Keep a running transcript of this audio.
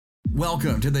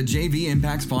Welcome to the JV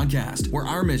Impacts Podcast, where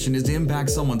our mission is to impact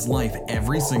someone's life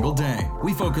every single day.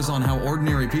 We focus on how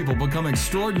ordinary people become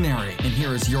extraordinary. And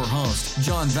here is your host,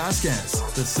 John Vasquez,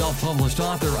 the self-published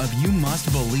author of You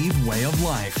Must Believe Way of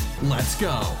Life. Let's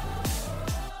go.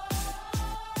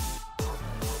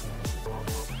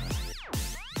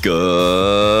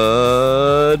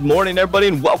 Good morning, everybody,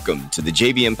 and welcome to the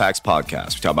JV Impacts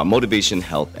Podcast. We talk about motivation,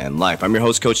 health, and life. I'm your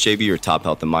host, Coach JV, your top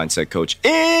health and mindset coach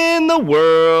in the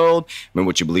world. Remember,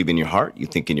 what you believe in your heart, you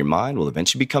think in your mind, will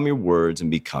eventually become your words and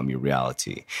become your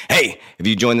reality. Hey, if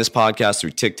you joined this podcast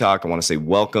through TikTok, I want to say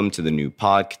welcome to the new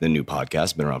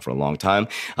podcast. Been around for a long time.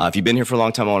 If you've been here for a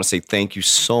long time, I want to say thank you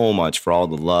so much for all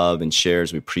the love and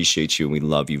shares. We appreciate you, and we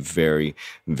love you very,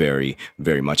 very,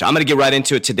 very much. I'm going to get right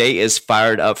into it. Today is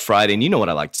Fired Up Friday, and you know what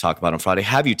I like to talk about on Friday.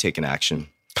 Have you taken action?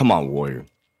 Come on, warrior.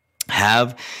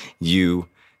 Have you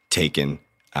taken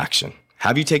action?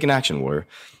 Have you taken action, warrior?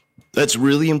 That's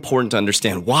really important to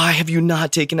understand. Why have you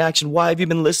not taken action? Why have you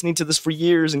been listening to this for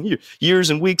years and years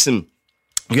and weeks and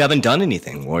you haven't done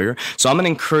anything, warrior? So I'm going to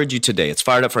encourage you today. It's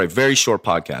Fired Up for a very short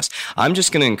podcast. I'm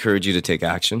just going to encourage you to take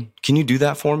action. Can you do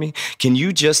that for me? Can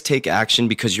you just take action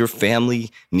because your family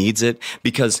needs it?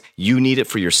 Because you need it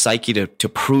for your psyche to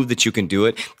prove that you can do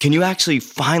it? Can you actually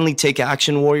finally take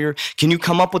action, warrior? Can you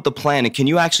come up with a plan and can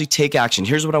you actually take action?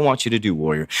 Here's what I want you to do,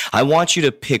 warrior. I want you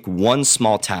to pick one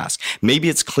small task. Maybe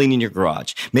it's cleaning your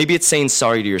garage. Maybe it's saying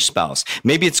sorry to your spouse.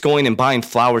 Maybe it's going and buying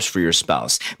flowers for your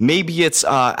spouse. Maybe it's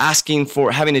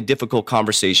having a difficult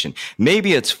conversation.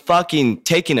 Maybe it's fucking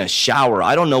taking a shower.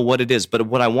 I don't know what it is, but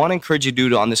what I want to encourage you to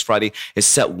do on this Friday is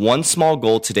set one small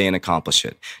goal today and accomplish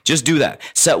it. Just do that.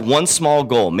 Set one small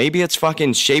goal. Maybe it's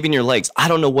fucking shaving your legs. I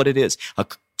don't know what it is.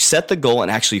 Set the goal and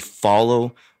actually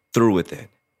follow through with it.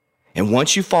 And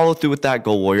once you follow through with that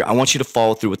goal, warrior, I want you to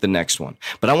follow through with the next one.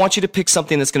 But I want you to pick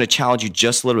something that's going to challenge you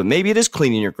just a little bit. Maybe it is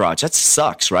cleaning your garage. That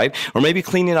sucks, right? Or maybe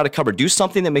cleaning out a cupboard. Do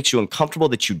something that makes you uncomfortable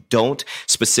that you don't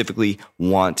specifically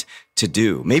want to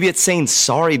do. Maybe it's saying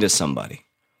sorry to somebody.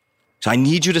 So I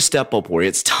need you to step up, warrior.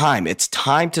 It's time. It's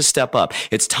time to step up.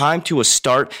 It's time to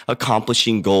start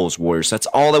accomplishing goals, warriors. That's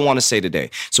all I want to say today.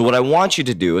 So what I want you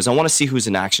to do is I want to see who's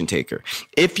an action taker.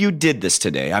 If you did this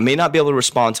today, I may not be able to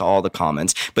respond to all the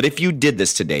comments, but if you did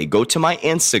this today, go to my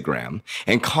Instagram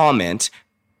and comment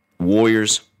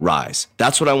Warriors Rise.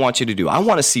 That's what I want you to do. I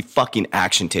want to see fucking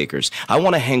action takers. I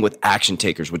want to hang with action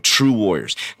takers, with true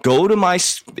warriors. Go to my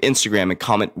Instagram and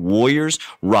comment Warriors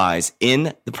Rise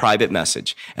in the private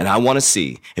message. And I want to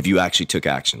see if you actually took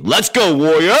action. Let's go,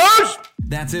 warriors!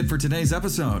 That's it for today's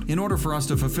episode. In order for us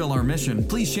to fulfill our mission,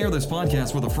 please share this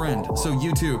podcast with a friend so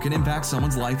you too can impact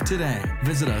someone's life today.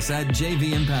 Visit us at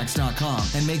jvimpacts.com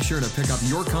and make sure to pick up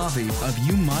your copy of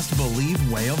You Must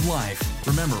Believe Way of Life.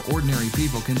 Remember, ordinary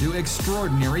people can do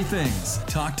extraordinary things.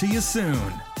 Talk to you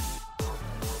soon.